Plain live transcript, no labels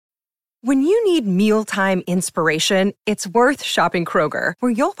When you need mealtime inspiration, it's worth shopping Kroger,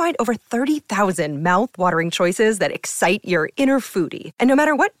 where you'll find over 30,000 mouth-watering choices that excite your inner foodie. And no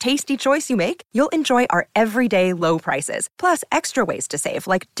matter what tasty choice you make, you'll enjoy our everyday low prices, plus extra ways to save,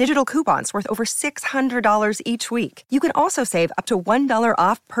 like digital coupons worth over $600 each week. You can also save up to $1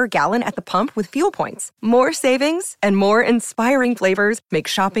 off per gallon at the pump with fuel points. More savings and more inspiring flavors make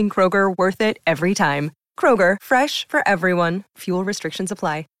shopping Kroger worth it every time. Kroger, fresh for everyone. Fuel restrictions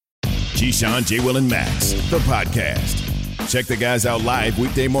apply. Keyshawn, J. Will, and Max, the podcast. Check the guys out live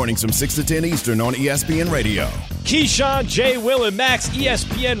weekday mornings from 6 to 10 Eastern on ESPN Radio. Keyshawn, J. Will, and Max,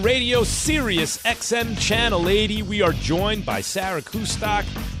 ESPN Radio, Sirius XM Channel 80. We are joined by Sarah Kustok,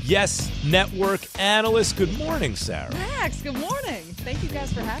 Yes Network analyst. Good morning, Sarah. Max, good morning. Thank you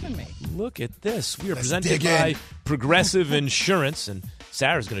guys for having me. Look at this. We are presented by Progressive Insurance, and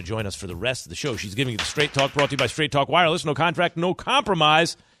Sarah's going to join us for the rest of the show. She's giving you the Straight Talk, brought to you by Straight Talk Wireless. No contract, no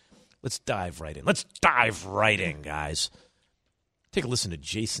compromise. Let's dive right in. Guys. Take a listen to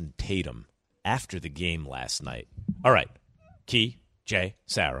Jayson Tatum after the game last night. All right, Key, Jay,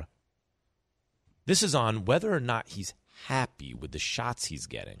 Sarah. This is on whether or not he's happy with the shots he's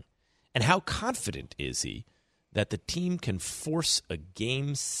getting, and how confident is he that the team can force a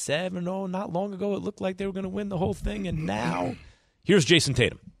Game 7. Oh, not long ago it looked like they were going to win the whole thing, and now here's Jayson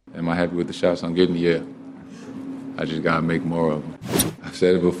Tatum. Am I happy with the shots I'm getting? Yeah. I just got to make more of them. I've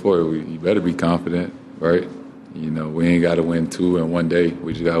said it before, you better be confident, right? You know, we ain't got to win 2 in one day.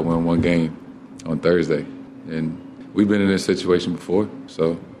 We just got to win 1 game on Thursday. And we've been in this situation before,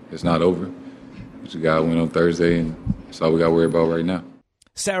 so it's not over. We just got to win on Thursday, and that's all we got to worry about right now.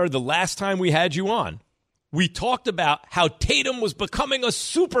 Sarah, the last time we had you on, we talked about how Tatum was becoming a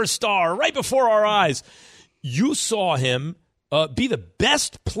superstar right before our eyes. You saw him be the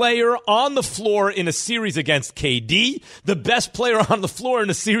best player on the floor in a series against KD, the best player on the floor in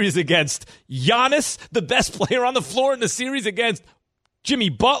a series against Giannis, the best player on the floor in a series against Jimmy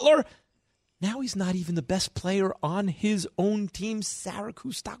Butler. Now he's not even the best player on his own team. Sarah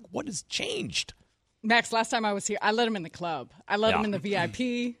Kustok, what has changed? Max, last time I was here, I let him in the club. I let him in the VIP.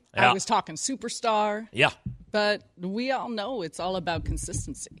 Yeah. I was talking superstar. Yeah. But we all know it's all about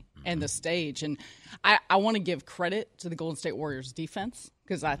consistency and the stage. And I want to give credit to the Golden State Warriors defense,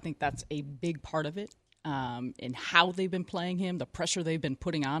 because I think that's a big part of it, in how they've been playing him, the pressure they've been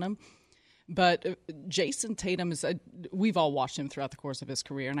putting on him. But Jayson Tatum we've all watched him throughout the course of his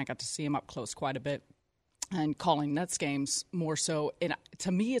career, and I got to see him up close quite a bit and calling Nets games more so. And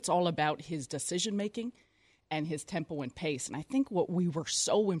to me, it's all about his decision-making and his tempo and pace. And I think what we were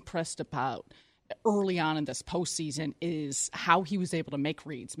so impressed about early on in this postseason is how he was able to make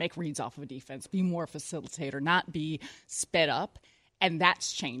reads off of a defense, be more a facilitator, not be sped up. And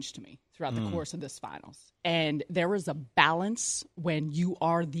that's changed to me throughout the course of this finals. And there is a balance when you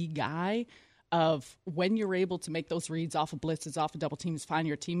are the guy of when you're able to make those reads off of blitzes, off of double teams, find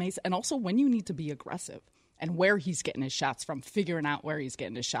your teammates, and also when you need to be aggressive and where he's getting his shots from, figuring out where he's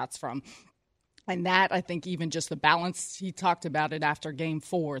getting his shots from. And that, I think, even just the balance, he talked about it after Game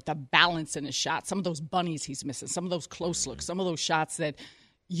 4, the balance in his shot, some of those bunnies he's missing, some of those close looks, some of those shots that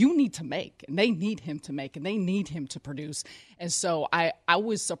you need to make, and they need him to make, and they need him to produce. And so I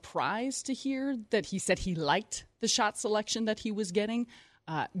was surprised to hear that he said he liked the shot selection that he was getting,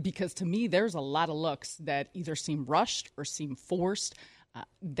 because to me, there's a lot of looks that either seem rushed or seem forced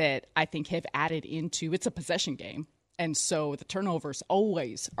that I think have added into, it's a possession game. And so the turnovers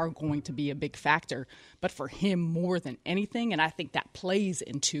always are going to be a big factor, but for him more than anything, and I think that plays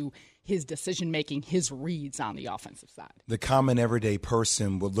into his decision-making, his reads on the offensive side. The common everyday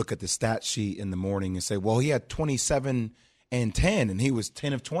person would look at the stat sheet in the morning and say, well, he had 27 and 10, and he was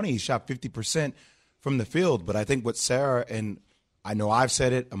 10 of 20. He shot 50% from the field. But I think what Sarah, and I know I've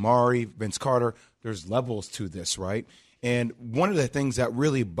said it, Amari, Vince Carter, there's levels to this, right? And one of the things that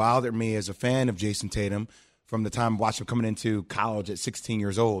really bothered me as a fan of Jayson Tatum from the time I watched him coming into college at 16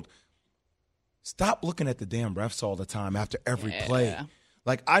 years old, stop looking at the damn refs all the time after every play.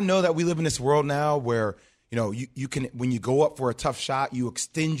 Like, I know that we live in this world now where, you know, you can, when you go up for a tough shot, you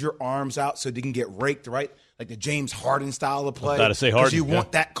extend your arms out so they can get raked, right? Like the James Harden style of play. Got to say Harden. Because you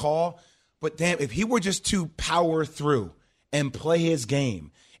want that call. But damn, if he were just to power through and play his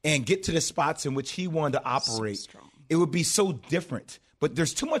game and get to the spots in which he wanted to operate, it would be so different. But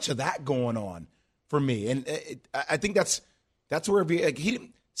there's too much of that going on for me. And I think that's where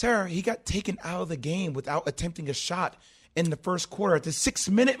he got taken out of the game without attempting a shot in the first quarter at the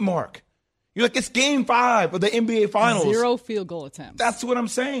 6-minute mark. You're like, it's Game 5 of the NBA Finals. 0 field goal attempts. That's what I'm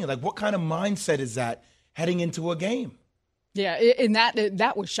saying. Like, what kind of mindset is that heading into a game? Yeah, and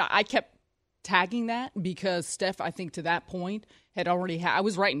that was shot. I kept tagging that because Steph, I think to that point, had already I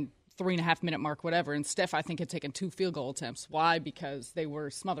was writing 3.5 minute mark, whatever. And Steph, I think, had taken 2 field goal attempts. Why? Because they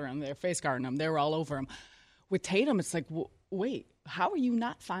were smothering him. They were face guarding him. They were all over him. With Tatum, it's like, wait, how are you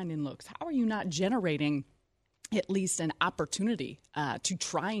not finding looks? How are you not generating at least an opportunity to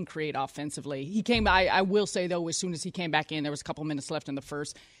try and create offensively? He came, I will say, though, as soon as he came back in, there was a couple minutes left in the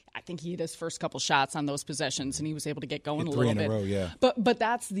first. I think he hit his first couple shots on those possessions, and he was able to get going a little bit. 3 in a row, yeah. But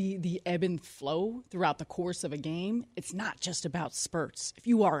that's the ebb and flow throughout the course of a game. It's not just about spurts. If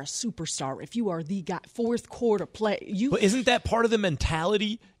you are a superstar, if you are the guy, fourth quarter play, But isn't that part of the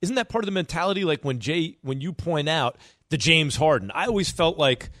mentality? Isn't that part of the mentality? Like when you point out the James Harden, I always felt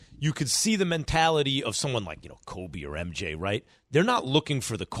like you could see the mentality of someone like, Kobe or MJ, right? They're not looking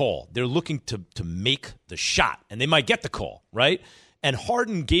for the call. They're looking to make the shot, and they might get the call, right? And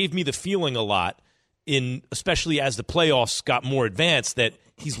Harden gave me the feeling a lot, especially as the playoffs got more advanced, that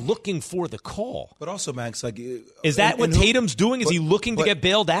he's looking for the call. But also, Max, is that what Tatum's doing? Is he looking to get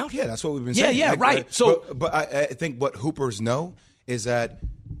bailed out? Yeah, that's what we've been saying. Yeah, right. But I think what hoopers know is that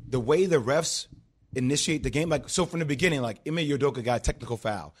the way the refs initiate the game, so from the beginning, like Ime Udoka got a technical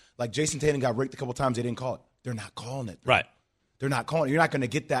foul, like Jayson Tatum got raked a couple times, they didn't call it. They're not calling it. Right. They're not calling it. You're not going to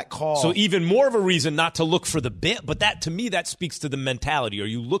get that call. So even more of a reason not to look for the bail. But that, to me, that speaks to the mentality. Are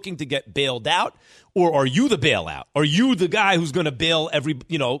you looking to get bailed out, or are you the bailout? Are you the guy who's going to bail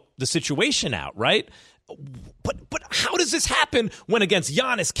the situation out, right? But how does this happen when against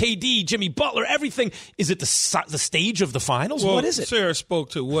Giannis, KD, Jimmy Butler, everything? Is it the stage of the finals? Well, what is it? Sarah spoke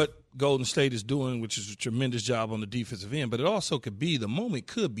to what Golden State is doing, which is a tremendous job on the defensive end, but it also could be the moment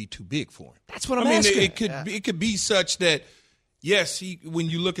could be too big for him. That's what I'm asking. It could be such that, yes, when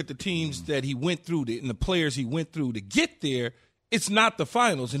you look at the teams that he went through and the players he went through to get there, it's not the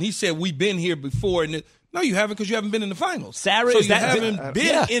finals. And he said, we've been here before. And no, you haven't, because you haven't been in the finals. Sarah, so you haven't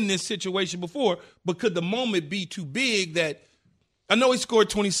been in this situation before. But could the moment be too big that – I know he scored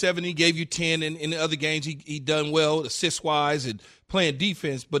 27. He gave you 10. And in the other games, he done well assist-wise and playing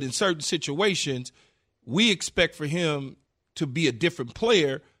defense. But in certain situations, we expect for him to be a different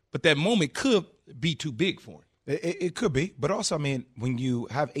player. But that moment could be too big for him. It could be, but also, when you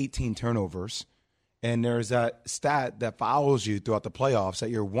have 18 turnovers and there's that stat that follows you throughout the playoffs that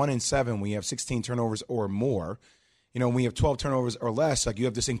you're 1-7 when you have 16 turnovers or more, when you have 12 turnovers or less, you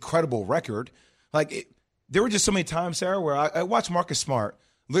have this incredible record. There were just so many times, Sarah, where I watched Marcus Smart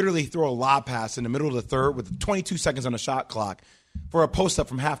literally throw a lob pass in the middle of the third with 22 seconds on the shot clock for a post-up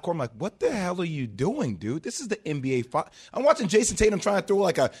from half court. I'm like, what the hell are you doing, dude? This is the NBA. I'm watching Jayson Tatum trying to throw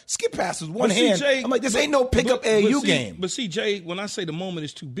a skip pass with one hand. Jay, I'm like, this ain't no pickup AAU game. But see, Jay, when I say the moment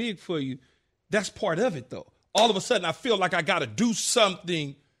is too big for you, that's part of it, though. All of a sudden, I feel like I got to do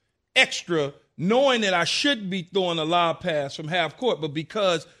something extra, knowing that I should be throwing a lob pass from half court, but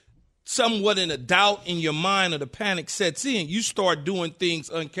because somewhat in a doubt in your mind or the panic sets in, you start doing things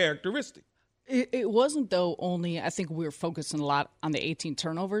uncharacteristic. It wasn't, though, only – I think we were focusing a lot on the 18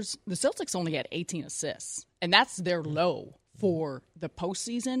 turnovers. The Celtics only had 18 assists, and that's their low for the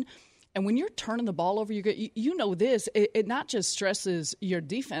postseason. And when you're turning the ball over, you know this. It not just stresses your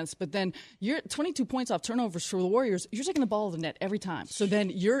defense, but then you're 22 points off turnovers for the Warriors. You're taking the ball to the net every time. So then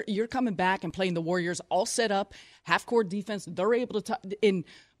you're coming back and playing the Warriors all set up, half-court defense. They're able to in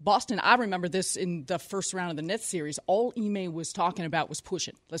Boston, I remember this in the first round of the Nets series. All Ime was talking about was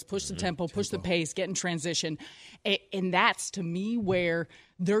pushing. Let's push the tempo, push the pace, get in transition. And that's, to me, where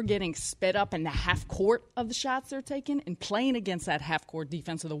they're getting sped up in the half-court of the shots they're taking, and playing against that half-court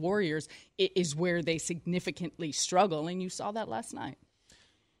defense of the Warriors is where they significantly struggle, and you saw that last night.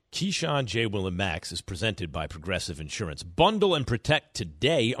 Keyshawn, J. Will, and Max is presented by Progressive Insurance. Bundle and protect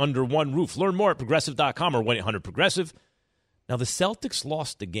today under one roof. Learn more at Progressive.com or 1-800-PROGRESSIVE. Now, the Celtics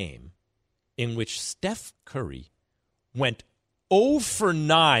lost a game in which Steph Curry went 0 for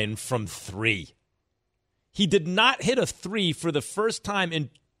 9 from 3. He did not hit a 3 for the first time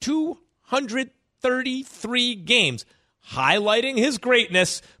in 233 games, highlighting his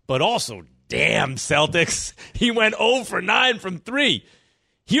greatness, but also, damn, Celtics, he went 0 for 9 from 3.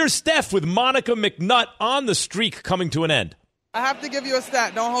 Here's Steph with Monica McNutt on the streak coming to an end. I have to give you a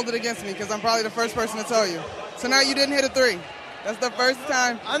stat. Don't hold it against me, because I'm probably the first person to tell you. Tonight you didn't hit a 3. That's the first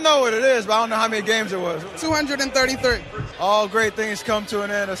time. I know what it is, but I don't know how many games it was. 233. All great things come to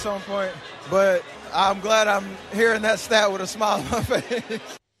an end at some point, but I'm glad I'm hearing that stat with a smile on my face.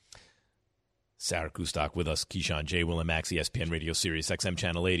 Sarah Kustok with us, Keyshawn, J. Will, and Max, ESPN Radio Sirius XM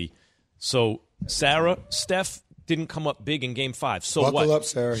Channel 80. So, Sarah, Steph didn't come up big in Game 5. So Buckle what? Up,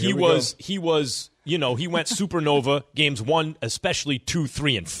 Sarah. He was, he went supernova games 1, especially 2,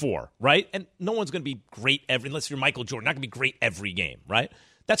 3, and 4, right? And no one's going to be great unless you're Michael Jordan, not going to be great every game, right?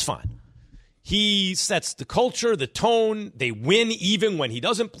 That's fine. He sets the culture, the tone. They win even when he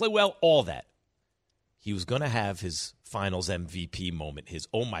doesn't play well, all that. He was going to have his finals MVP moment, his,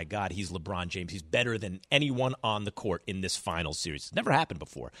 oh, my God, he's LeBron James. He's better than anyone on the court in this finals series. It's never happened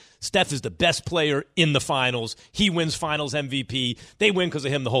before. Steph is the best player in the finals. He wins finals MVP. They win because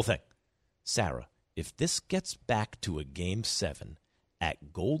of him, the whole thing. Sarah, if this gets back to a Game 7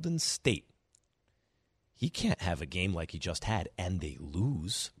 at Golden State, he can't have a game like he just had and they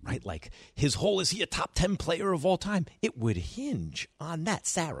lose, right? Like his whole, is he a top 10 player of all time? It would hinge on that,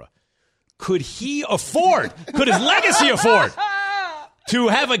 Sarah. Could he afford, could his legacy afford to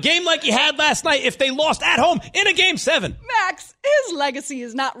have a game like he had last night if they lost at home in a Game 7? Max, his legacy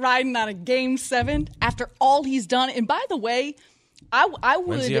is not riding on a Game 7 after all he's done. And by the way, I would.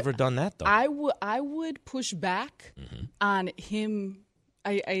 When's he ever done that, though? I would push back on him.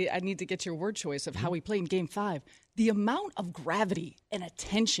 I need to get your word choice of how he played in Game 5. The amount of gravity and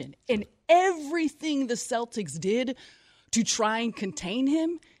attention and everything the Celtics did to try and contain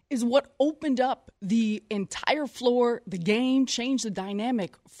him is what opened up the entire floor, the game, changed the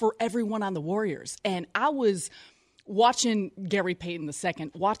dynamic for everyone on the Warriors. And I was watching Gary Payton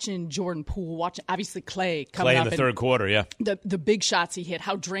II, watching Jordan Poole, watching obviously Clay coming up in the third quarter, yeah. The big shots he hit,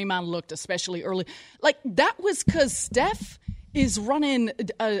 how Draymond looked, especially early. Like, that was because Steph is running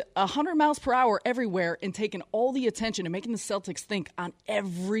 100 miles per hour everywhere and taking all the attention and making the Celtics think on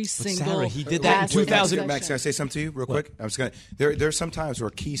every single. Sarah, he did that in 2000. Max, can I say something to you real quick? I'm just gonna. There's some times where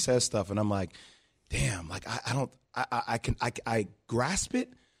Key says stuff and I'm like, damn, like I grasp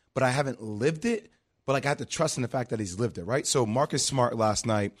it, but I haven't lived it. But like I have to trust in the fact that he's lived it, right? So Marcus Smart last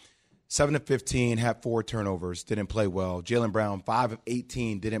night, 7 of 15, had 4 turnovers, didn't play well. Jaylen Brown, 5 of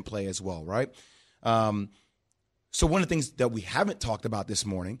 18, didn't play as well, right? So one of the things that we haven't talked about this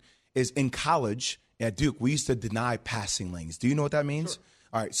morning is in college at Duke, we used to deny passing lanes. Do you know what that means? Sure.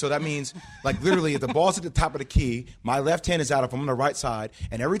 All right, so that means, like, literally, if the ball's at the top of the key, my left hand is out if I'm on the right side,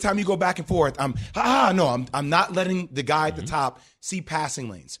 and every time you go back and forth, I'm not letting the guy at the top see passing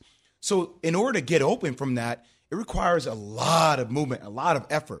lanes. So in order to get open from that, it requires a lot of movement, a lot of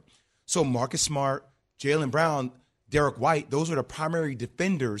effort. So Marcus Smart, Jaylen Brown, Derek White, those are the primary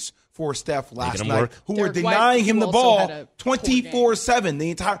defenders for Steph last night, who were denying him the ball 24/7 the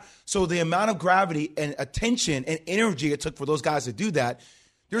entire. So the amount of gravity and attention and energy it took for those guys to do that,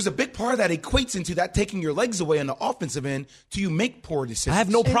 there's a big part of that equates into that taking your legs away on the offensive end till you make poor decisions. I have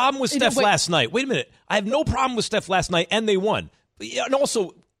no problem with Steph last night. Wait a minute. I have no problem with Steph last night, and they won. And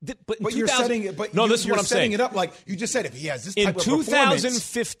also, but you're setting it. But no, this is what I'm saying. Setting it up like you just said. If he has this type in of performance,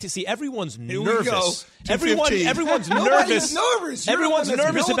 2015, see, everyone's nervous. Everyone's nervous. Nervous. Everyone's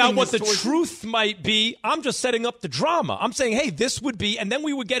nervous about what the truth might be. I'm just setting up the drama. I'm saying, hey, this would be, and then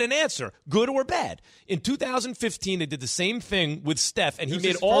we would get an answer, good or bad. In 2015, they did the same thing with Steph, and he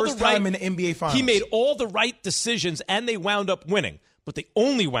made all the right. Time in the NBA Finals. He made all the right decisions, and they wound up winning. But they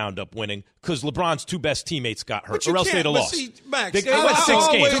only wound up winning because LeBron's 2 best teammates got hurt, or else they'd have lost. See, Max, they went 6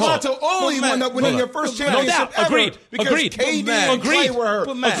 games. Toronto only wound up winning their first championship ever. Agreed. Because Agreed. KD and Clay were hurt.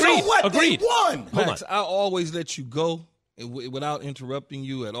 Agreed. So what? Agreed. They won. Max, I'll always let you go without interrupting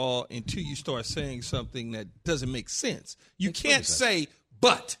you at all until you start saying something that doesn't make sense. You can't say,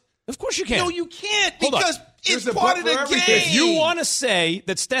 but. Of course you can. No, you can't because it's part of the game. If you want to say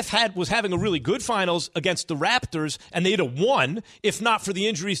that Steph was having a really good finals against the Raptors and they'd have won if not for the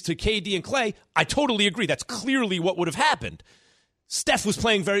injuries to KD and Clay, I totally agree. That's clearly what would have happened. Steph was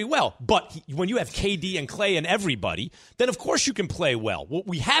playing very well. But when you have KD and Clay and everybody, then of course you can play well. What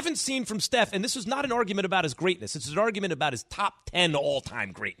we haven't seen from Steph, and this is not an argument about his greatness, it's an argument about his top 10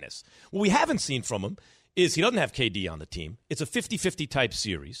 all-time greatness. What we haven't seen from him is he doesn't have KD on the team. It's a 50-50 type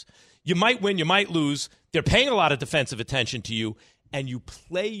series. You might win, you might lose. They're paying a lot of defensive attention to you, and you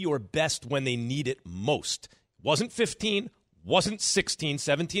play your best when they need it most. Wasn't 15, wasn't 16,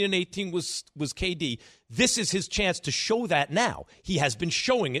 17 and 18 was KD. This is his chance to show that now. He has been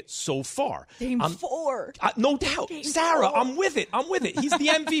showing it so far. Game 4. No doubt. Game Sarah, 4. I'm with it. He's the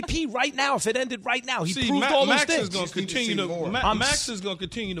MVP right now. If it ended right now, he proved all those things. Max is going to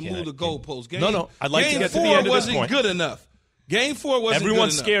continue to move the goalposts. No. I'd like to get to the end of this point. Game 4 wasn't good enough. Game 4 wasn't good enough.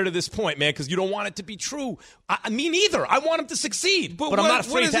 Everyone's scared of this point, man, because you don't want it to be true. Me neither. I want him to succeed, but I'm not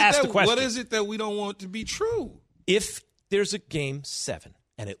afraid to ask the question. What is it that we don't want to be true? If there's a Game 7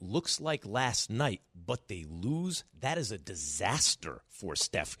 and it looks like last night, but they lose, that is a disaster for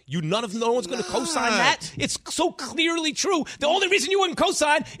Steph. No one's going to co-sign that. It's so clearly true. The only reason you wouldn't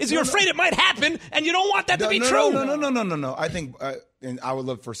co-sign is you're afraid it might happen, and you don't want that to be true. No. I think, and I would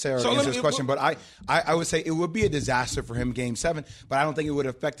love for Sarah to answer this question, but I would say it would be a disaster for him Game 7, but I don't think it would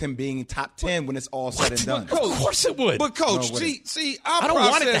affect him being top 10 when it's all said and done. Of course it would. But, Coach, I don't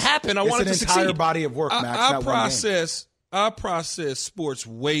want it to happen. I want it to succeed. It's an entire body of work, Max. I process sports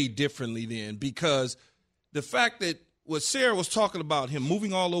way differently then, because the fact that what Sarah was talking about, him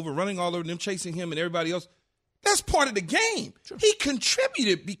moving all over, running all over, them chasing him and everybody else, that's part of the game. Sure. He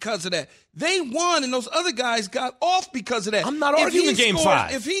contributed because of that. They won, and those other guys got off because of that. I'm not arguing Game 5.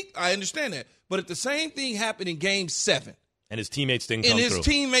 I understand that. But if the same thing happened in Game 7. And his teammates didn't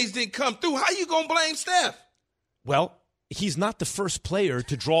come through. How you going to blame Steph? Well, he's not the first player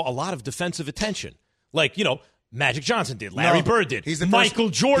to draw a lot of defensive attention. Like, Magic Johnson did. Larry Bird did. Michael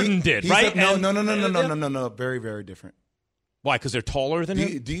Jordan did, right? No. Very, very different. Why? Because they're taller than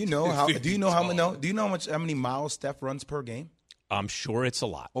him? Do you know how many miles Steph runs per game? I'm sure it's a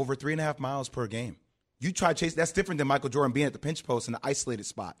lot. Over 3.5 miles per game. You try chase. That's different than Michael Jordan being at the pinch post in an isolated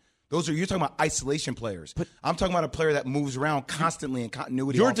spot. You're talking about isolation players. But I'm talking about a player that moves around constantly in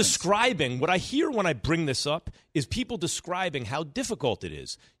continuity. You're describing, what I hear when I bring this up is people describing how difficult it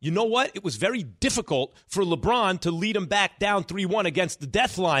is. You know what? It was very difficult for LeBron to lead him back down 3-1 against the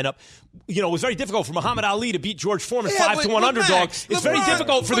death lineup. It was very difficult for Muhammad Ali to beat George Foreman 5-1 underdog. It's very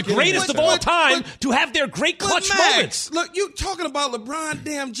difficult for the greatest of all time to have their great clutch moments. Look, you talking about LeBron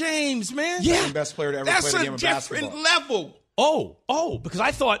damn James, man. Yeah. The best player to ever play the game of basketball. That's a different level. Oh, because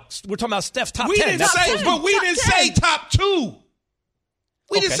I thought we're talking about Steph's top 10. We didn't say top 2.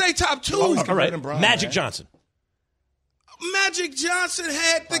 We didn't say top 2. All right, Magic Johnson. Magic Johnson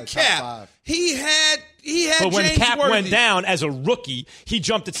had the cap. He had But when James Cap Worthy. went down as a rookie, he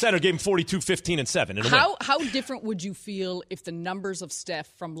jumped at center, gave him 42, 15, and 7. How different would you feel if the numbers of Steph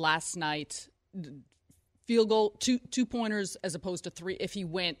from last night, field goal, two pointers as opposed to 3, if he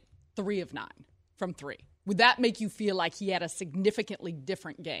went 3 of 9 from 3? Would that make you feel like he had a significantly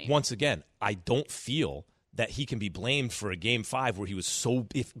different game? Once again, I don't feel that he can be blamed for a Game 5 where he was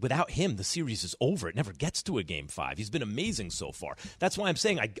without him, the series is over. It never gets to a Game 5. He's been amazing so far. That's why I'm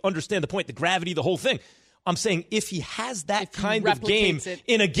saying I understand the point, the gravity, the whole thing. I'm saying if he has that kind of game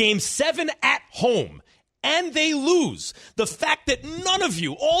in a Game 7 at home and they lose, the fact that none of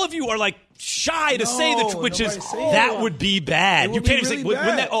you, all of you are like shy to say that would be bad. You can't say, wouldn't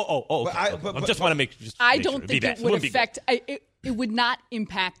that? I just want to make sure. I don't think it would affect. It would not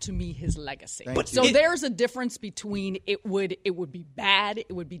impact, to me, his legacy. There's a difference between it would be bad,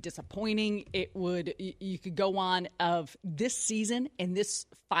 it would be disappointing, you could go on of this season and this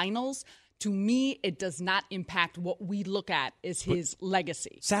finals. To me, it does not impact what we look at as his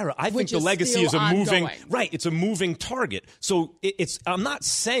legacy. Sarah, I think the legacy is it's a moving target. So I'm not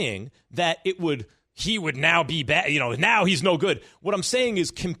saying that he would now be bad, now he's no good. What I'm saying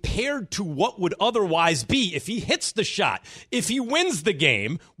is compared to what would otherwise be if he hits the shot, if he wins the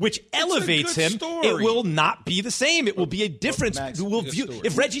game, which elevates him, it will not be the same. It will be a difference.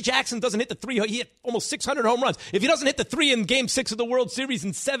 If Reggie Jackson doesn't hit the 3, he hit almost 600 home runs. If he doesn't hit the 3 in Game 6 of the World Series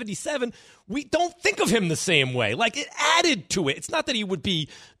in 77, we don't think of him the same way. Like, it added to it. It's not that he would be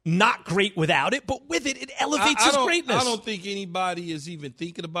not great without it, but with it, it elevates his greatness. I don't think anybody is even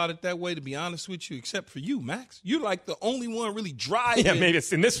thinking about it that way, to be honest with you, except for you, Max. You're like the only one really driving. Yeah, maybe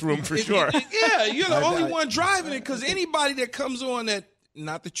it's in this room for sure. Yeah, you're the only one driving it, because anybody that comes on that,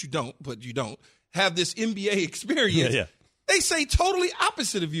 not that you don't, but you don't, have this NBA experience, they say totally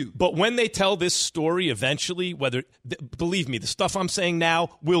opposite of you. But when they tell this story eventually, believe me, the stuff I'm saying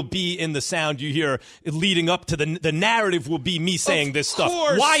now will be in the sound you hear leading up to the narrative will be me saying this stuff.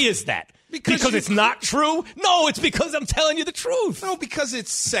 Why is that? Because it's not true? No, it's because I'm telling you the truth. No, because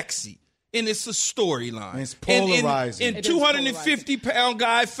it's sexy. And it's a storyline. It's polarizing. And 250-pound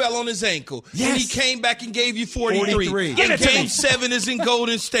guy fell on his ankle. Yes. And he came back and gave you 43. And Game 7 is in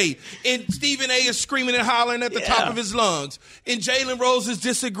Golden State. And Stephen A. is screaming and hollering at the top of his lungs. And Jalen Rose is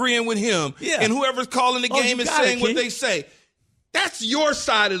disagreeing with him. Yeah. And whoever's calling the game is saying what they say. That's your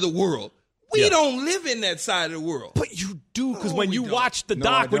side of the world. We don't live in that side of the world. But you do, because when you watch the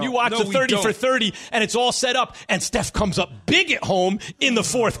doc, when you watch the 30 for 30, and it's all set up, and Steph comes up big at home in the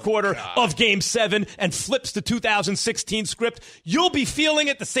fourth quarter of Game 7 and flips the 2016 script, you'll be feeling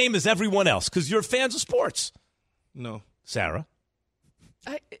it the same as everyone else, because you're fans of sports. No. Sarah?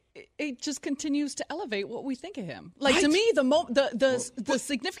 it just continues to elevate what we think of him. Like, to me, the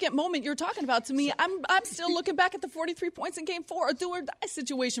significant moment you're talking about, to me, I'm still looking back at the 43 points in Game 4, a do-or-die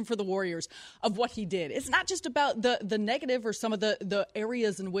situation for the Warriors of what he did. It's not just about the negative or some of the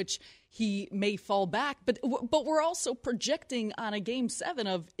areas in which he may fall back, but we're also projecting on a Game 7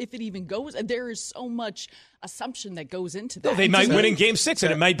 of if it even goes. There is so much assumption that goes into that. No, they might win in Game 6,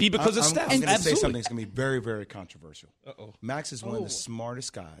 and it might be because of Steph. I'm going to say something that's going to be very, very controversial. Max is one of the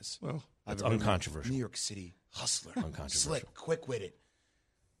smartest guys. Well, that's uncontroversial. New York City hustler, uncontroversial, slick, quick-witted.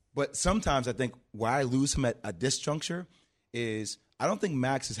 But sometimes I think where I lose him at this juncture is I don't think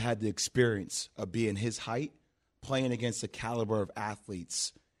Max has had the experience of being his height, playing against the caliber of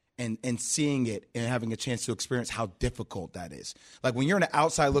athletes, and seeing it and having a chance to experience how difficult that is. Like when you're on the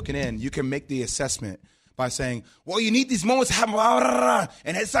outside looking in, you can make the assessment by saying, well, you need these moments to happen,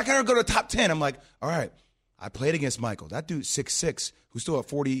 and it's not going to go to the top 10. I'm like, all right, I played against Michael. That dude's 6'6", who still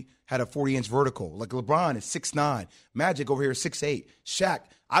had a 40-inch vertical. Like LeBron is 6'9". Magic over here is 6'8". Shaq,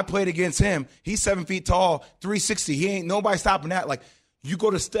 I played against him. He's 7 feet tall, 360. He ain't nobody stopping that. Like, you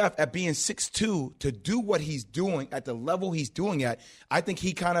go to Steph at being 6'2" to do what he's doing at the level he's doing at. I think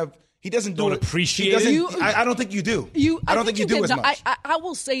he doesn't do it. Appreciate it. I don't think you do. I don't think you do as much. I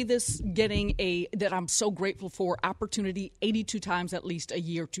will say this, that I'm so grateful for opportunity 82 times at least a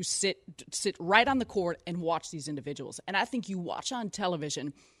year to sit right on the court and watch these individuals. And I think you watch on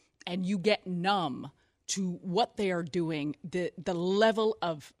television and you get numb to what they are doing, the level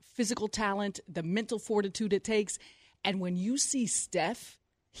of physical talent, the mental fortitude it takes. And when you see Steph,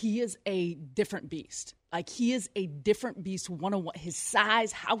 he is a different beast. Like, he is a different beast, one-on-one. His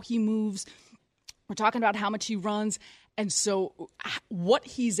size, how he moves. We're talking about how much he runs. And so what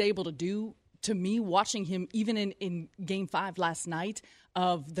he's able to do, to me, watching him even in Game 5 last night,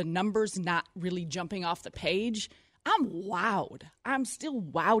 of the numbers not really jumping off the page, I'm wowed. I'm still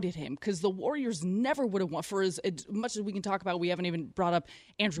wowed at him because the Warriors never would have won. For as much as we can talk about, we haven't even brought up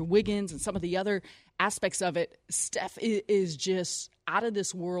Andrew Wiggins and some of the other aspects of it. Steph is just out of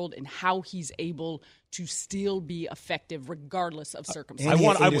this world in how he's able to still be effective regardless of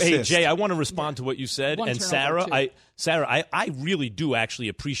circumstances. Hey, Jay, I want to respond to what you said. And Sarah, I really do actually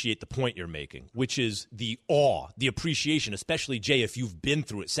appreciate the point you're making, which is the awe, the appreciation, especially, Jay, if you've been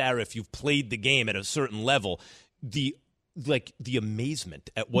through it. Sarah, if you've played the game at a certain level, the amazement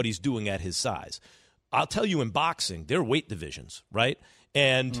at what he's doing at his size. I'll tell you, in boxing, there are weight divisions, right?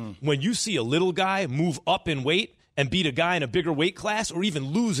 And when you see a little guy move up in weight and beat a guy in a bigger weight class, or even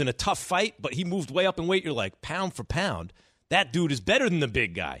lose in a tough fight, but he moved way up in weight, you're like, pound for pound, that dude is better than the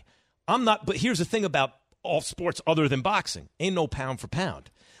big guy. But here's the thing about all sports other than boxing. Ain't no pound for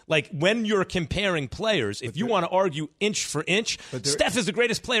pound. Like, when you're comparing players, if you want to argue inch for inch, Steph is the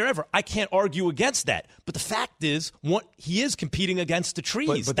greatest player ever. I can't argue against that. But the fact is, he is competing against the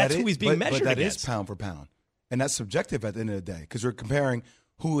trees. That's who he's being measured against. But that is pound for pound. And that's subjective at the end of the day, because we're comparing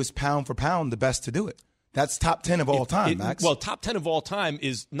who is pound for pound the best to do it. That's top 10 of all time, Max. Well, top 10 of all time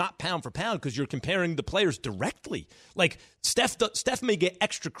is not pound for pound because you're comparing the players directly. Like, Steph may get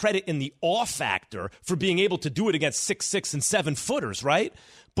extra credit in the awe factor for being able to do it against 6'6" and 7-footers, right?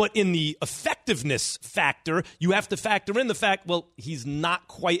 But in the effectiveness factor, you have to factor in the fact, well, he's not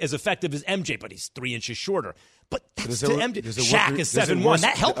quite as effective as MJ, but he's 3 inches shorter. But that's to MJ. Shaq is 7'1".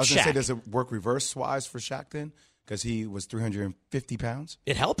 That helps Shaq. I was going to say, does it work reverse-wise for Shaq then? Because he was 350 pounds?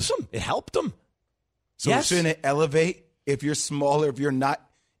 It helps him. It helped him. So shouldn't it elevate if you're smaller, if you're not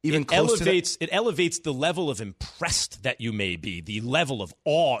even close to that? It elevates the level of impressed that you may be, the level of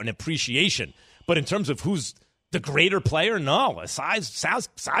awe and appreciation. But in terms of who's the greater player, no.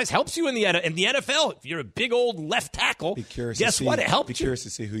 Size helps you in the NFL. If you're a big old left tackle, guess what? It helps you. Be curious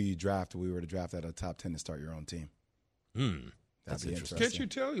to see who you draft if we were to draft at a top 10 to start your own team. That's interesting. Can't you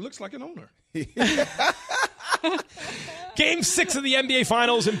tell? He looks like an owner. Game 6 of the NBA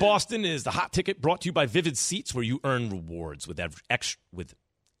Finals in Boston is the hot ticket, brought to you by Vivid Seats, where you earn rewards with every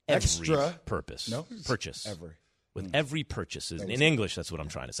purpose. No? Purchase. Every. With every purchase. In English, that's what I'm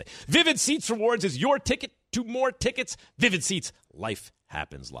trying to say. Vivid Seats Rewards is your ticket to more tickets. Vivid Seats. Life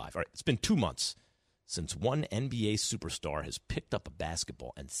happens live. All right, it's been 2 months since one NBA superstar has picked up a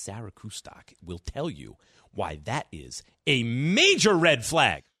basketball, and Sarah Kustok will tell you why that is a major red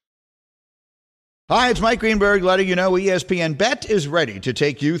flag. Hi, it's Mike Greenberg letting you know ESPN Bet is ready to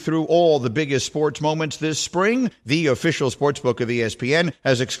take you through all the biggest sports moments this spring. The official sportsbook of ESPN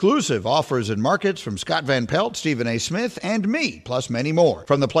has exclusive offers and markets from Scott Van Pelt, Stephen A. Smith, and me, plus many more.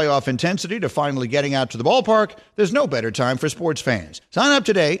 From the playoff intensity to finally getting out to the ballpark, there's no better time for sports fans. Sign up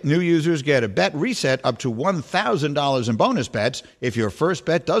today. New users get a bet reset up to $1,000 in bonus bets if your first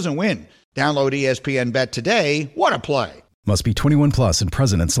bet doesn't win. Download ESPN Bet today. What a play. Must be 21 plus and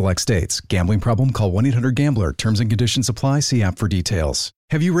present in select states. Gambling problem? Call 1-800-GAMBLER. Terms and conditions apply. See app for details.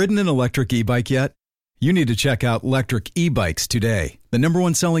 Have you ridden an electric e-bike yet? You need to check out Electric E-Bikes today, the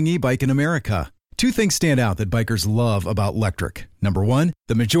 #1 selling e-bike in America. Two things stand out that bikers love about Electric. Number one,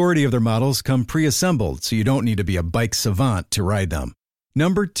 the majority of their models come pre-assembled, so you don't need to be a bike savant to ride them.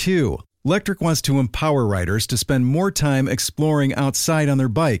 Number two, Electric wants to empower riders to spend more time exploring outside on their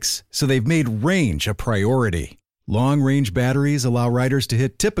bikes, so they've made range a priority. Long-range batteries allow riders to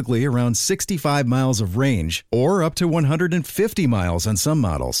hit typically around 65 miles of range or up to 150 miles on some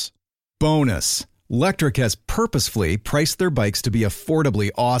models. Bonus, Electric has purposefully priced their bikes to be affordably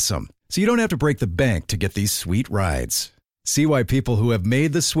awesome, so you don't have to break the bank to get these sweet rides. See why people who have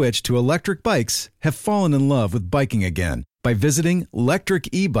made the switch to electric bikes have fallen in love with biking again by visiting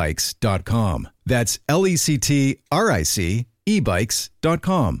electricebikes.com. That's LECTRIC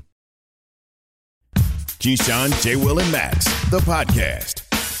ebikes.com. Keyshawn, J. Will, and Max, the podcast.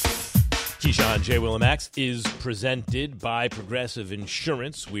 Keyshawn, J. Will, and Max is presented by Progressive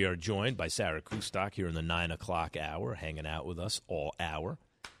Insurance. We are joined by Sarah Kustok here in the 9 o'clock hour, hanging out with us all hour.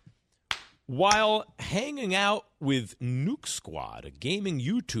 While hanging out with Nuke Squad, a gaming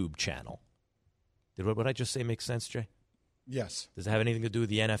YouTube channel. Did what I just say make sense, Jay? Yes. Does it have anything to do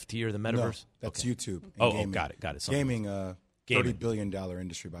with the NFT or the metaverse? No, that's okay. YouTube. Oh, got it. Gaming, $30 billion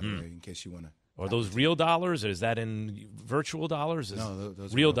industry, by the way, in case you want to. Are those real dollars, or is that in virtual dollars? No,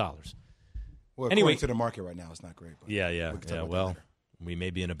 those are real dollars. Well, anyway, according to the market right now, it's not great. But yeah. Well, we may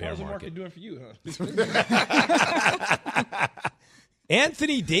be in a bear market. How's the market doing for you, huh?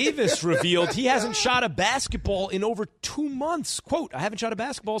 Anthony Davis revealed he hasn't shot a basketball in over 2 months. Quote, I haven't shot a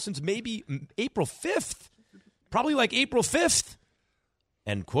basketball since maybe April 5th. Probably like April 5th.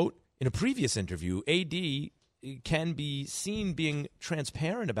 End quote. In a previous interview, AD can be seen being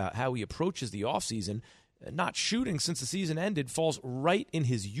transparent about how he approaches the offseason. Not shooting since the season ended falls right in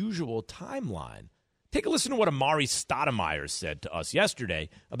his usual timeline. Take a listen to what Amari Stoudemire said to us yesterday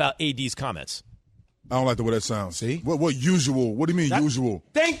about AD's comments. I don't like the way that sounds. See? What usual? What do you mean usual?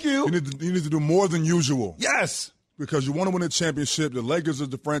 Thank you. You need to do more than usual. Yes. Because you want to win a championship. The Lakers is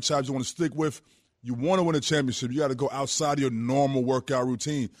the franchise you want to stick with. You want to win a championship. You got to go outside of your normal workout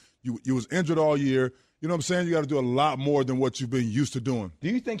routine. You was injured all year. You know what I'm saying? You got to do a lot more than what you've been used to doing. Do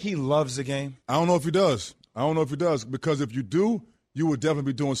you think he loves the game? I don't know if he does. Because if you do, you would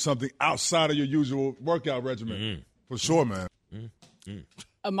definitely be doing something outside of your usual workout regimen. Mm-hmm. For sure, man. Mm-hmm.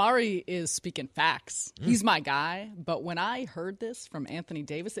 Amari is speaking facts. He's my guy. But when I heard this from Anthony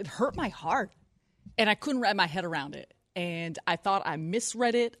Davis, it hurt my heart. And I couldn't wrap my head around it. And I thought I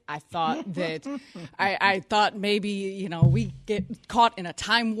misread it. I thought that I thought maybe, we get caught in a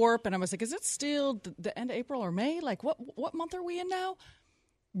time warp. And I was like, is it still the end of April or May? Like, what month are we in now?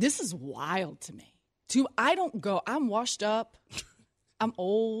 This is wild to me. I'm washed up. I'm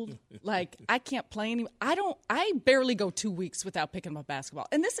old. Like, I can't play anymore. I barely go 2 weeks without picking up basketball.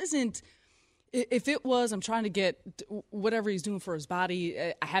 And this isn't, if it was, I'm trying to get whatever he's doing for his body.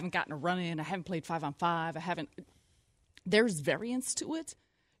 I haven't gotten a run in. I haven't played 5-on-5. There's variance to it.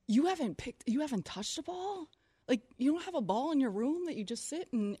 You haven't touched a ball? Like, you don't have a ball in your room that you just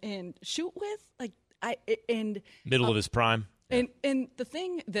sit and shoot with? Middle of his prime. And the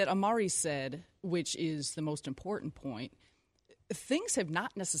thing that Amari said, which is the most important point, things have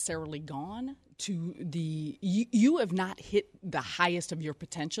not necessarily gone to you have not hit the highest of your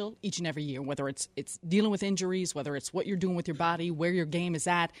potential each and every year, whether it's dealing with injuries, whether it's what you're doing with your body, where your game is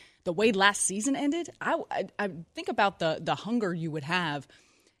at. The way last season ended, I think about the hunger you would have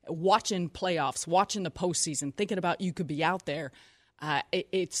watching playoffs, watching the postseason, thinking about you could be out there.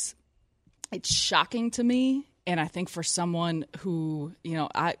 It's shocking to me. And I think for someone who,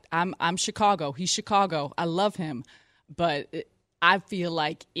 I'm Chicago. He's Chicago. I love him. But I feel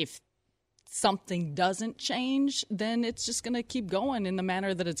like if something doesn't change, then it's just going to keep going in the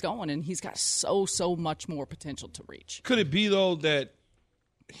manner that it's going. And he's got so much more potential to reach. Could it be, though, that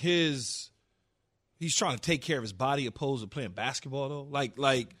he's trying to take care of his body opposed to playing basketball, though?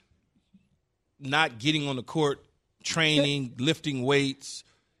 Like not getting on the court, training, lifting weights,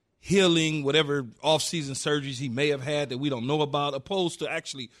 healing whatever off-season surgeries he may have had that we don't know about, opposed to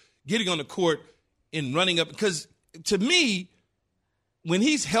actually getting on the court and running up. Because to me, when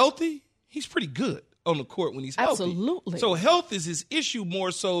he's healthy, he's pretty good on the court when he's healthy. Absolutely. So health is his issue more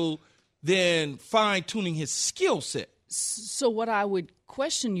so than fine-tuning his skill set. So what I would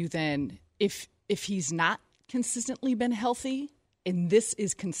question you then, if he's not consistently been healthy and this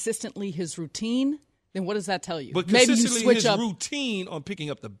is consistently his routine, then what does that tell you? But maybe you consistently switch his up routine on picking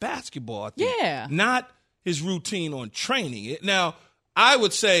up the basketball, I think. Yeah. Not his routine on training. Now, I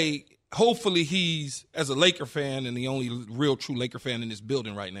would say hopefully he's, as a Laker fan and the only real true Laker fan in this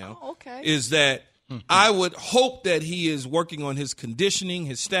building right now, is that I would hope that he is working on his conditioning,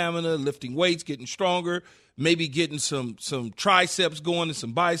 his stamina, lifting weights, getting stronger, maybe getting some triceps going and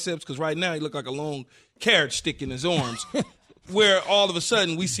some biceps, because right now he look like a long carrot stick in his arms, where all of a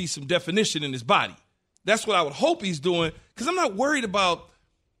sudden we see some definition in his body. That's what I would hope he's doing, because I'm not worried about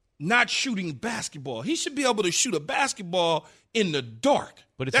not shooting basketball. He should be able to shoot a basketball in the dark.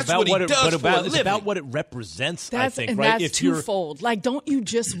 But it's that's about what he does for a living. It's about what it represents, I think, and right? that's twofold. Like, don't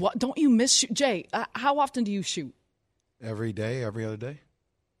you miss shoot? Jay, how often do you shoot? Every day, every other day.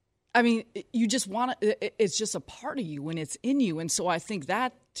 I mean, you just want to, it's just a part of you and it's in you. And so I think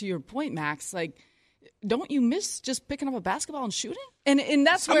that, to your point, Max, like, don't you miss just picking up a basketball and shooting? And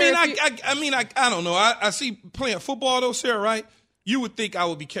that's where I don't know. I see playing football though, Sarah, right? You would think I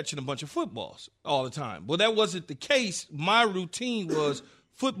would be catching a bunch of footballs all the time. Well, that wasn't the case. My routine was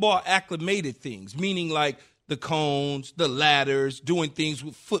football acclimated things, meaning like the cones, the ladders, doing things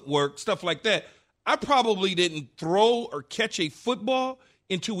with footwork, stuff like that. I probably didn't throw or catch a football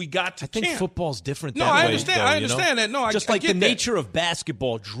until we got to camp. I think football's different that way. I understand that. No, just I like get the that. nature of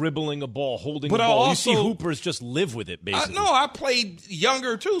basketball, dribbling a ball, holding a ball. You see hoopers just live with it, basically. I played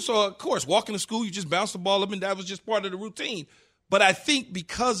younger, too. So, of course, walking to school, you just bounce the ball up, and that was just part of the routine. But I think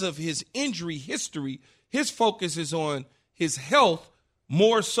because of his injury history, his focus is on his health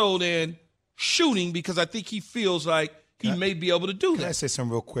more so than shooting, because I think he feels like he may be able to do that. Can I say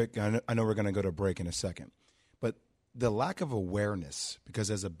something real quick? I know we're going to go to break in a second. But the lack of awareness, because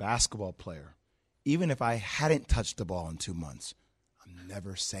as a basketball player, even if I hadn't touched the ball in 2 months, I'm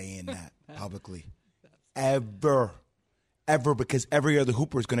never saying that publicly. Ever, because every other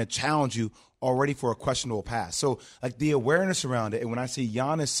hooper is going to challenge you already for a questionable pass. So, like, the awareness around it, and when I see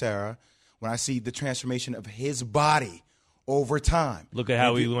Giannis, Sarah, when I see the transformation of his body over time. Look at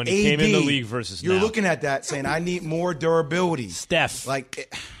how when he came in the league versus you're now. looking at that saying, I need more durability. Steph. Look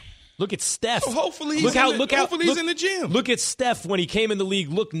at Steph. So hopefully he's in the gym. Look at Steph when he came in the league.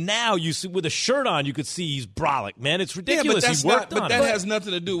 Look now, you see with a shirt on, you could see he's brolic, man. It's ridiculous. But that has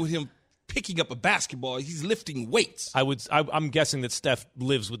nothing to do with him picking up a basketball. He's lifting weights. I'm guessing that Steph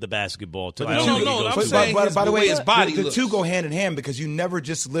lives with the basketball too. By the way, his body the two go hand in hand, because you never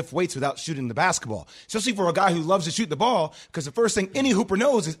just lift weights without shooting the basketball. Especially for a guy who loves to shoot the ball, because the first thing any hooper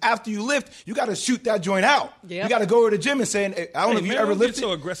knows is after you lift, you got to shoot that joint out. Yep. You got to go to the gym and saying, I don't know if you ever lifted.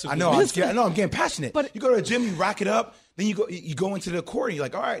 So aggressive. I know. I'm getting passionate. But you go to the gym, you rack it up. Then you go into the court and you're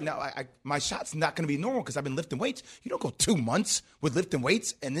like, all right, now my shot's not going to be normal because I've been lifting weights. You don't go 2 months with lifting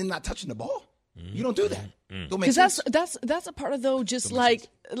weights and then not touching the ball. You don't do that. Don't make sense. That's a part of, though, just like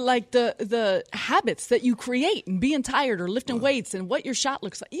the habits that you create and being tired or lifting weights and what your shot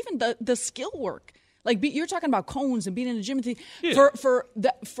looks like. Even the skill work. Like, you're talking about cones and being in the gym and things. Yeah. For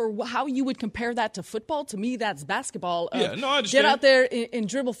how you would compare that to football, to me, that's basketball. I understand. Get out there and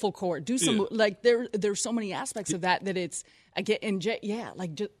dribble full court. Do some there's so many aspects of that it's just.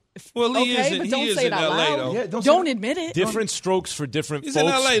 Well, he but don't say it out loud. Yeah, don't admit it. Different strokes for different He's folks.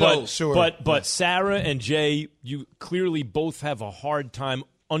 in LA, though. Sure. But Sarah and Jay, you clearly both have a hard time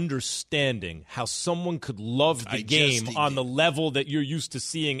understanding how someone could love the game on the level that you're used to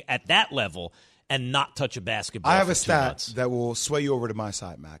seeing at that level and not touch a basketball. I have for a 2 stat months. that will sway you over to my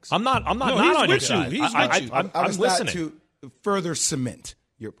side, Max. I'm not on your side. I'm listening to further cement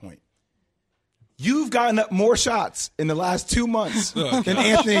your point. You've gotten up more shots in the last 2 months than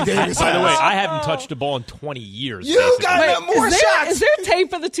Anthony Davis. By the way, I haven't touched a ball in 20 years. You've gotten up more shots. Is there tape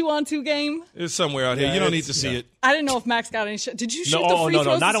for the 2-on-2 game? It's somewhere out here. You don't need to see it. I didn't know if Max got any shots. Did you shoot the free throws?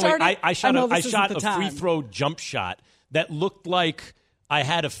 No. Not only I shot a free throw jump shot that looked like I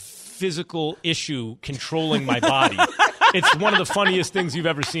had a physical issue controlling my body. It's one of the funniest things you've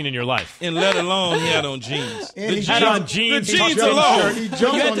ever seen in your life. And let alone he had on jeans. He had on jeans. The jeans alone. He jumped you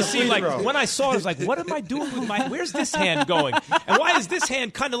had on to the see, free throw. when I saw it, I was like, what am I doing with where's this hand going? And why is this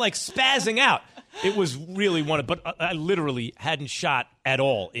hand kind of like spazzing out? It was really but I literally hadn't shot at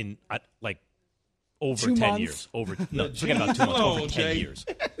all in over 2 10 months. years. Forget about 2 months, over 10 years.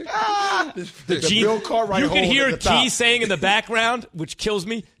 The Bill Cartwright you can hold hear at the top. Key saying in the background, which kills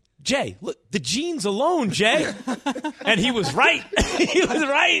me, Jay, look, the jeans alone, Jay. And he was right. He was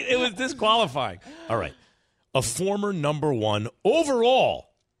right. It was disqualifying. All right. A former number 1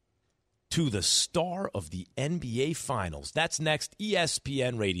 overall to the star of the NBA Finals. That's next.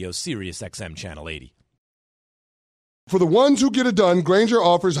 ESPN Radio, Sirius XM Channel 80. For the ones who get it done, Grainger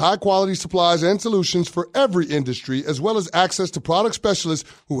offers high-quality supplies and solutions for every industry, as well as access to product specialists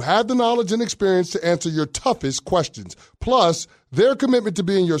who have the knowledge and experience to answer your toughest questions. Plus, their commitment to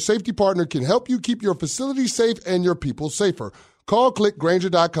being your safety partner can help you keep your facility safe and your people safer. Call, click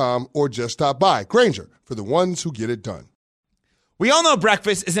Grainger.com, or just stop by. Grainger, for the ones who get it done. We all know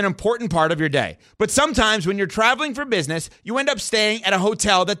breakfast is an important part of your day, but sometimes when you're traveling for business, you end up staying at a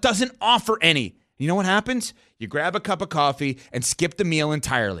hotel that doesn't offer any. You know what happens? You grab a cup of coffee and skip the meal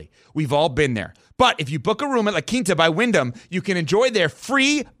entirely. We've all been there. But if you book a room at La Quinta by Wyndham, you can enjoy their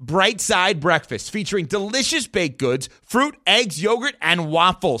free Bright Side breakfast featuring delicious baked goods, fruit, eggs, yogurt, and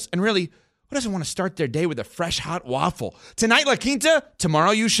waffles. And really, who doesn't want to start their day with a fresh, hot waffle? Tonight, La Quinta, tomorrow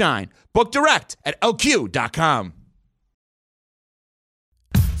you shine. Book direct at LQ.com.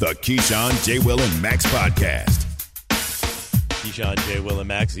 The Keyshawn, J. Will, and Max podcast. Keyshawn, J. Will, and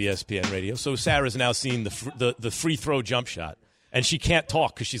Max, ESPN Radio. So Sarah's now seen the free throw jump shot, and she can't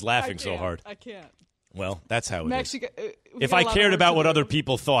talk because she's laughing so hard. I can't. Well, that's how it Max, is. If I cared about what other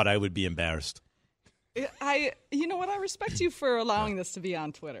people thought, I would be embarrassed. You know what? I respect you for allowing this to be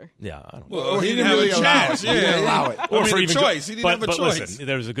on Twitter. Yeah, I don't know. Well, he didn't have a chance. He didn't allow it. Or for a even choice. He didn't have a but choice. Listen,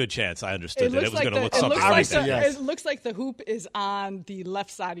 there was a good chance. I understood that it was like going to look something like that. Yes. It looks like the hoop is on the left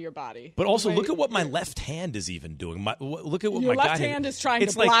side of your body. But also, look at what my left hand is even doing. Look at what your my left hand is trying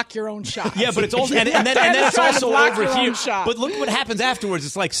to block your own shot. Yeah, but it's also and then it's also over here. Shot. But look what happens afterwards.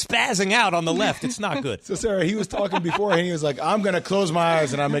 It's like spazzing out on the left. It's not good. So, Sarah, he was talking before, and he was like, I'm going to close my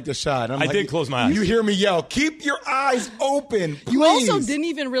eyes and I'll make the shot. And I did close my eyes. You hear me yell, keep your eyes open, please. You also didn't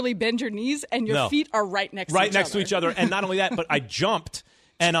even really bend your knees, and your feet are right next to each other. And not only that, but I jumped.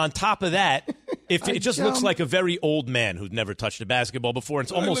 And on top of that, it just looks like a very old man who'd never touched a basketball before. And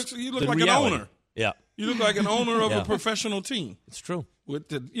it's almost you look the like reality. an owner. Yeah. You look like an owner of a professional team. It's true. With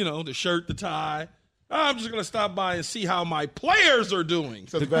the shirt, the tie. I'm just going to stop by and see how my players are doing.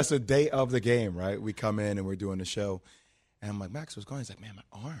 So the best day of the game, right? We come in and we're doing the show. And I'm like, Max, what's going on? He's like, man, my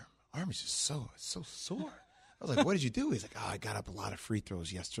arm is just so sore. I was like, what did you do? He's like, I got up a lot of free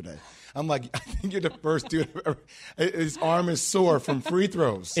throws yesterday. I'm like, I think you're the first dude ever. His arm is sore from free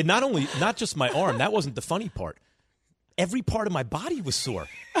throws. And not just my arm. That wasn't the funny part. Every part of my body was sore.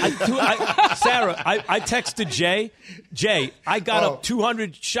 Sarah, I texted Jay, I got up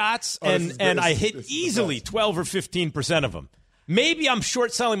 200 shots, and I hit easily 12 or 15% of them. Maybe I'm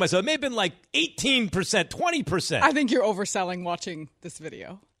short selling myself. It may have been like 18%, 20%. I think you're overselling watching this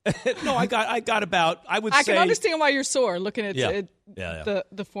video. No, I got about, I can understand why you're sore looking at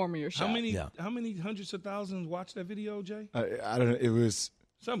the form of your shot. How many hundreds of thousands watched that video, Jay? I don't know. It was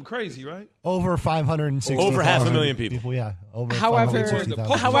something crazy, right? Over 560. Over 500,000 people. Yeah.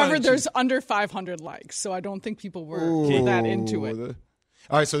 However, there's under 500 likes, so I don't think people were that into it.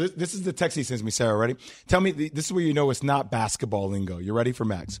 All right, so this is the text he sends me, Sarah. Ready? Tell me, this is where you know it's not basketball lingo. You ready for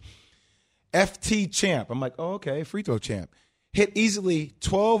Max? FT champ. I'm like, oh, okay, free throw champ. Hit easily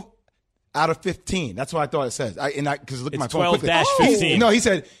 12 out of 15. That's what I thought it says. Because look at my phone. 12-15. No, he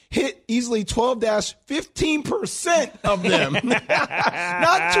said hit easily 12-15% of them.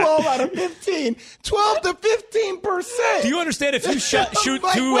 Not 12 out of 15. 12 to 15%. Do you understand if you shoot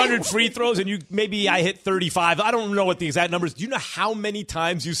 200 free throws and I hit 35? I don't know what the exact numbers. Do you know how many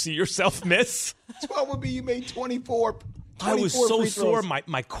times you see yourself miss? 12 would be you made 24. I was so sore.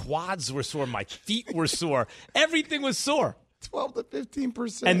 My quads were sore. My feet were sore. Everything was sore. 12 to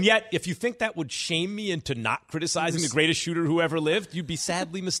 15%. And yet, if you think that would shame me into not criticizing the greatest shooter who ever lived, you'd be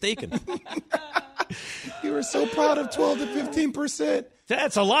sadly mistaken. You were so proud of 12 to 15%.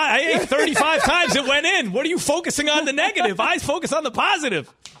 That's a lot. I ate 35 times it went in. What are you focusing on the negative? I focus on the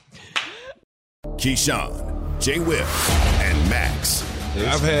positive. Keyshawn, J. Will, and Max.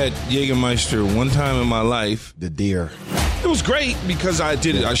 I've had Jägermeister one time in my life. The deer. It was great because I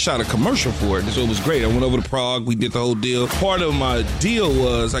shot a commercial for it, so it was great. I went over to Prague. We did the whole deal. Part of my deal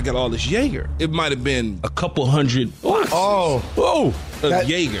was I got all this Jaeger. It might have been a couple hundred boxes of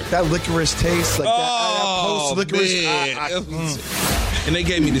Jaeger. That licorice taste, like that post-licorice. And they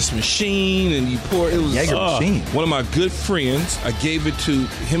gave me this machine, and you pour it. Was Jaeger machine. One of my good friends, I gave it to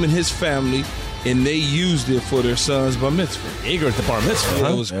him and his family, and they used it for their son's bar mitzvah. Jaeger at the bar mitzvah.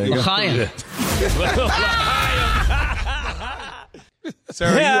 That was good. L'chaim.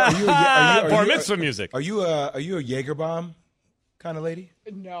 Sarah, bar mitzvah music. Are you a Jaeger bomb kind of lady?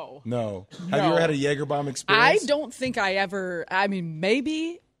 No. Have you ever had a Jaeger bomb experience? I don't think I ever. I mean,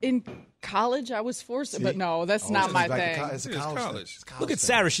 maybe in college I was forced, but no, that's not my thing. It's college. Look at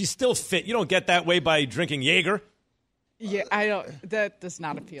Sarah. She's still fit. You don't get that way by drinking Jaeger. Yeah, I don't. That does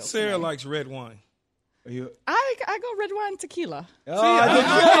not appeal. Sarah to me. likes red wine. I go red wine tequila. Sarah, look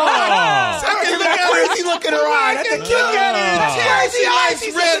at crazy look at her eye.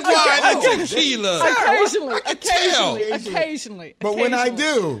 Crazy red wine and tequila. Occasionally. But when I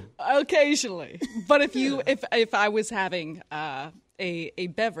do, occasionally. But if I was having a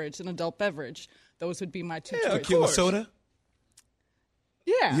beverage, an adult beverage, those would be my two choices. tequila soda.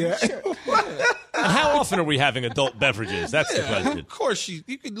 Yeah. Sure. And how often are we having adult beverages? That's the question. Of course,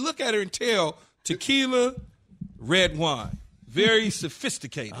 you can look at her and tell tequila, red wine. Very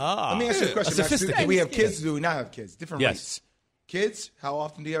sophisticated. Let me ask you a question. Max. Do we have kids? Do we not have kids? Different rates. Kids, how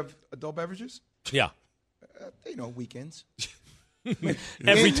often do you have adult beverages? Yeah. Weekends.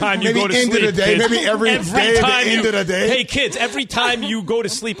 Every time you go to sleep. End of the day, maybe every day at the end of the day. Hey, kids, every time you go to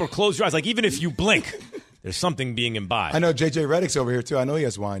sleep or close your eyes, like even if you blink, there's something being imbibed. I know JJ Redick's over here, too. I know he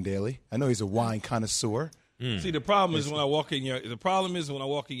has wine daily. I know he's a wine connoisseur. See, the problem is when I walk in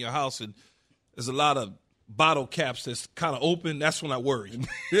your house and there's a lot of bottle caps that's kind of open, that's when I worry.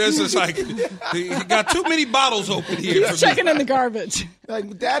 It's just like, you got too many bottles open here. He's checking in the garbage.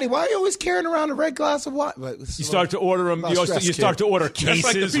 Like, Daddy, why are you always carrying around a red glass of wine? You start to order them. You start to order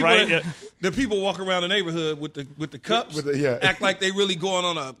cases, like the people walk around the neighborhood with the cups, act like they really going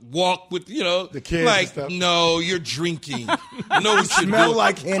on a walk with the kids. Like, and stuff. No, you're drinking. No, you smell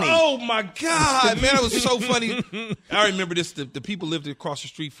like Henny. Oh my God, man, it was so funny. I remember this. The people lived across the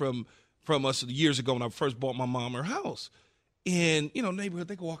street from us years ago when I first bought my mom her house. And, neighborhood,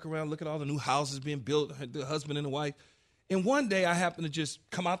 they could walk around, look at all the new houses being built, the husband and the wife. And one day I happened to just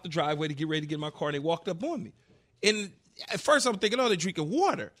come out the driveway to get ready to get in my car, and they walked up on me. And at first I'm thinking, they're drinking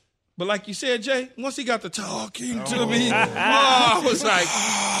water. But like you said, Jay, once he got to talking to me, I was like,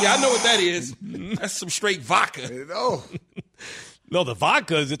 yeah, I know what that is. That's some straight vodka. No, the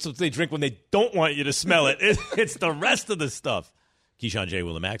vodka is it's what they drink when they don't want you to smell it. It's the rest of the stuff. Keyshawn, J.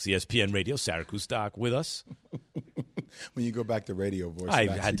 Will, and Max, ESPN Radio. Sarah Kustok with us. When you go back to radio voice, I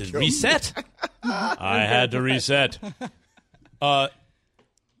had to reset. I had to reset.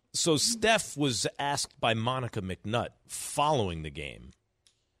 So Steph was asked by Monica McNutt following the game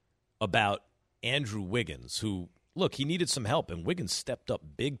about Andrew Wiggins, who, look, he needed some help, and Wiggins stepped up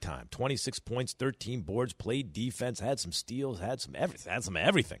big time. 26 points, 13 boards, played defense, had some steals, had some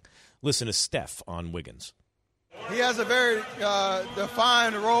everything. Listen to Steph on Wiggins. He has a very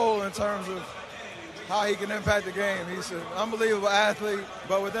defined role in terms of how he can impact the game. He's an unbelievable athlete,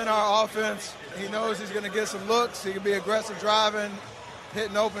 but within our offense, he knows he's going to get some looks. He can be aggressive driving,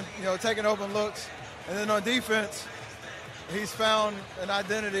 hitting open, taking open looks. And then on defense, he's found an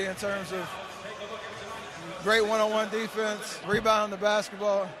identity in terms of great one-on-one defense, rebounding the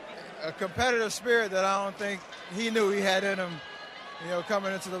basketball, a competitive spirit that I don't think he knew he had in him,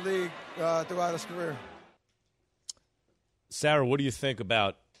 coming into the league throughout his career. Sarah, what do you think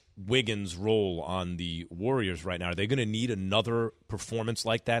about Wiggins' role on the Warriors right now? Are they going to need another performance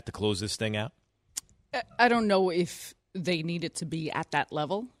like that to close this thing out? I don't know if they need it to be at that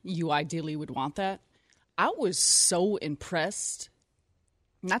level. You ideally would want that. I was so impressed,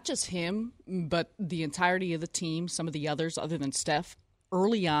 not just him, but the entirety of the team, some of the others other than Steph,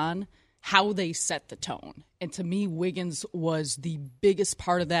 early on, how they set the tone. And to me, Wiggins was the biggest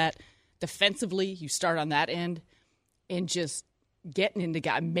part of that. Defensively, you start on that end. And just getting into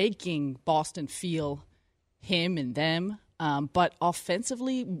guy, making Boston feel him and them. But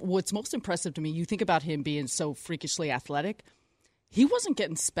offensively, what's most impressive to me, you think about him being so freakishly athletic, he wasn't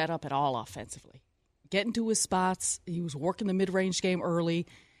getting sped up at all offensively. Getting to his spots, he was working the mid-range game early.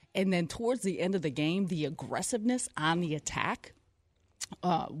 And then towards the end of the game, the aggressiveness on the attack,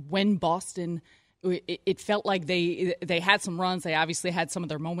 when Boston – it felt like they had some runs. They obviously had some of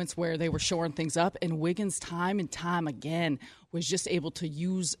their moments where they were shoring things up. And Wiggins, time and time again, was just able to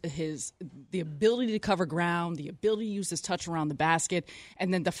use the ability to cover ground, the ability to use his touch around the basket.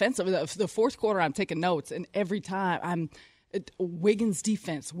 And then defensively, the fourth quarter, I'm taking notes. And every time, Wiggins'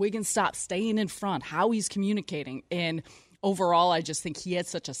 defense, Wiggins stops staying in front, how he's communicating. And overall, I just think he had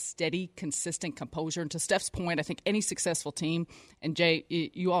such a steady, consistent composure. And to Steph's point, I think any successful team, and Jay,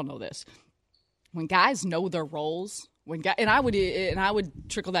 you all know this, when guys know their roles, and I would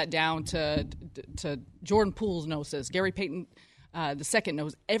trickle that down to Jordan Poole's knows this, Gary Payton the second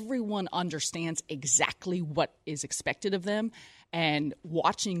knows, everyone understands exactly what is expected of them, and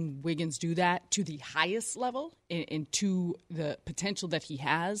watching Wiggins do that to the highest level and to the potential that he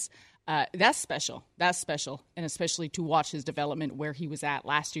has, that's special. That's special, and especially to watch his development where he was at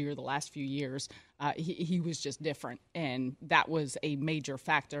last year, the last few years, he was just different, and that was a major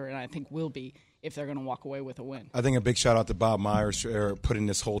factor, and I think will be if they're going to walk away with a win. I think a big shout-out to Bob Myers for putting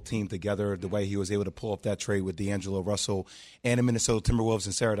this whole team together, the way he was able to pull off that trade with D'Angelo Russell and the Minnesota Timberwolves.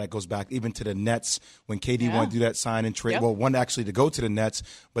 And, Sarah, that goes back even to the Nets when KD wanted to do that sign and trade. Yep. Well, one actually to go to the Nets,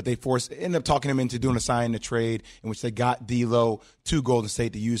 but they ended up talking him into doing a sign and a trade in which they got D'Lo to Golden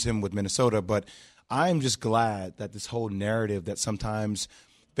State to use him with Minnesota. But I'm just glad that this whole narrative that sometimes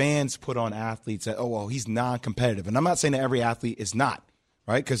fans put on athletes that, he's non-competitive. And I'm not saying that every athlete is not.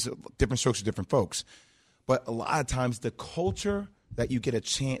 Right, because different strokes for different folks. But a lot of times the culture that you get a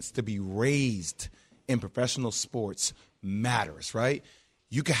chance to be raised in professional sports matters, right?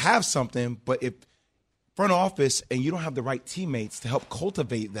 You can have something, but if front office and you don't have the right teammates to help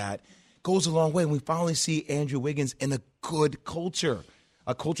cultivate that, goes a long way. And we finally see Andrew Wiggins in a good culture,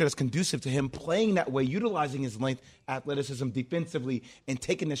 a culture that's conducive to him playing that way, utilizing his length, athleticism defensively, and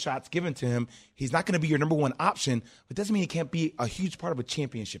taking the shots given to him. He's not going to be your number one option, but doesn't mean he can't be a huge part of a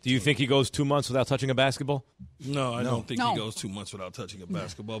championship team. Do you think he goes 2 months without touching a basketball? No, I don't think he goes 2 months without touching a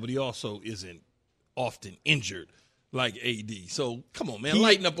basketball, but he also isn't often injured like AD. So, come on, man,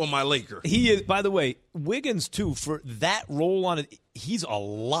 lighten up on my Laker. He is, by the way, Wiggins, too, for that role on it, he's a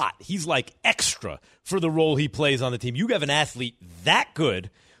lot. He's like extra for the role he plays on the team. You have an athlete that good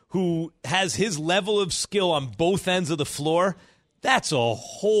who has his level of skill on both ends of the floor. That's a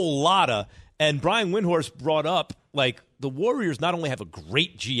whole lot of. And Brian Windhorst brought up, like, the Warriors not only have a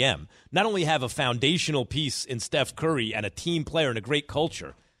great GM, not only have a foundational piece in Steph Curry and a team player and a great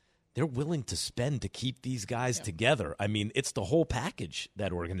culture, they're willing to spend to keep these guys together. I mean, it's the whole package,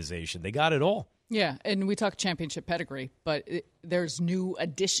 that organization. They got it all. Yeah, and we talk championship pedigree, but there's new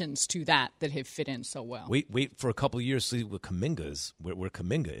additions to that have fit in so well. Wait for a couple of years to see what Kuminga is, where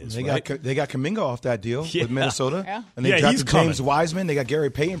Kuminga is. They right? got Kuminga off that deal with Minnesota. Yeah. And they drafted James Wiseman. They got Gary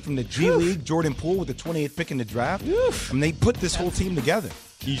Payton from the G League, Jordan Poole with the 28th pick in the draft. And they put this whole team together.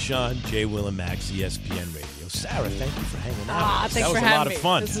 Keyshawn, J. Will, and Max, ESPN Radio. Sarah, thank you for hanging out. Thanks that was for a having lot me. of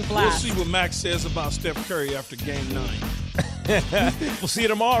fun. This is a blast. We'll see what Max says about Steph Curry after Game 9. We'll see you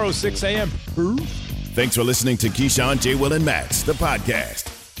tomorrow, 6 a.m. Thanks for listening to Keyshawn, J. Will, and Max, the podcast.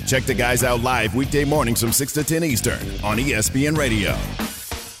 Check the guys out live weekday mornings from 6 to 10 Eastern on ESPN Radio.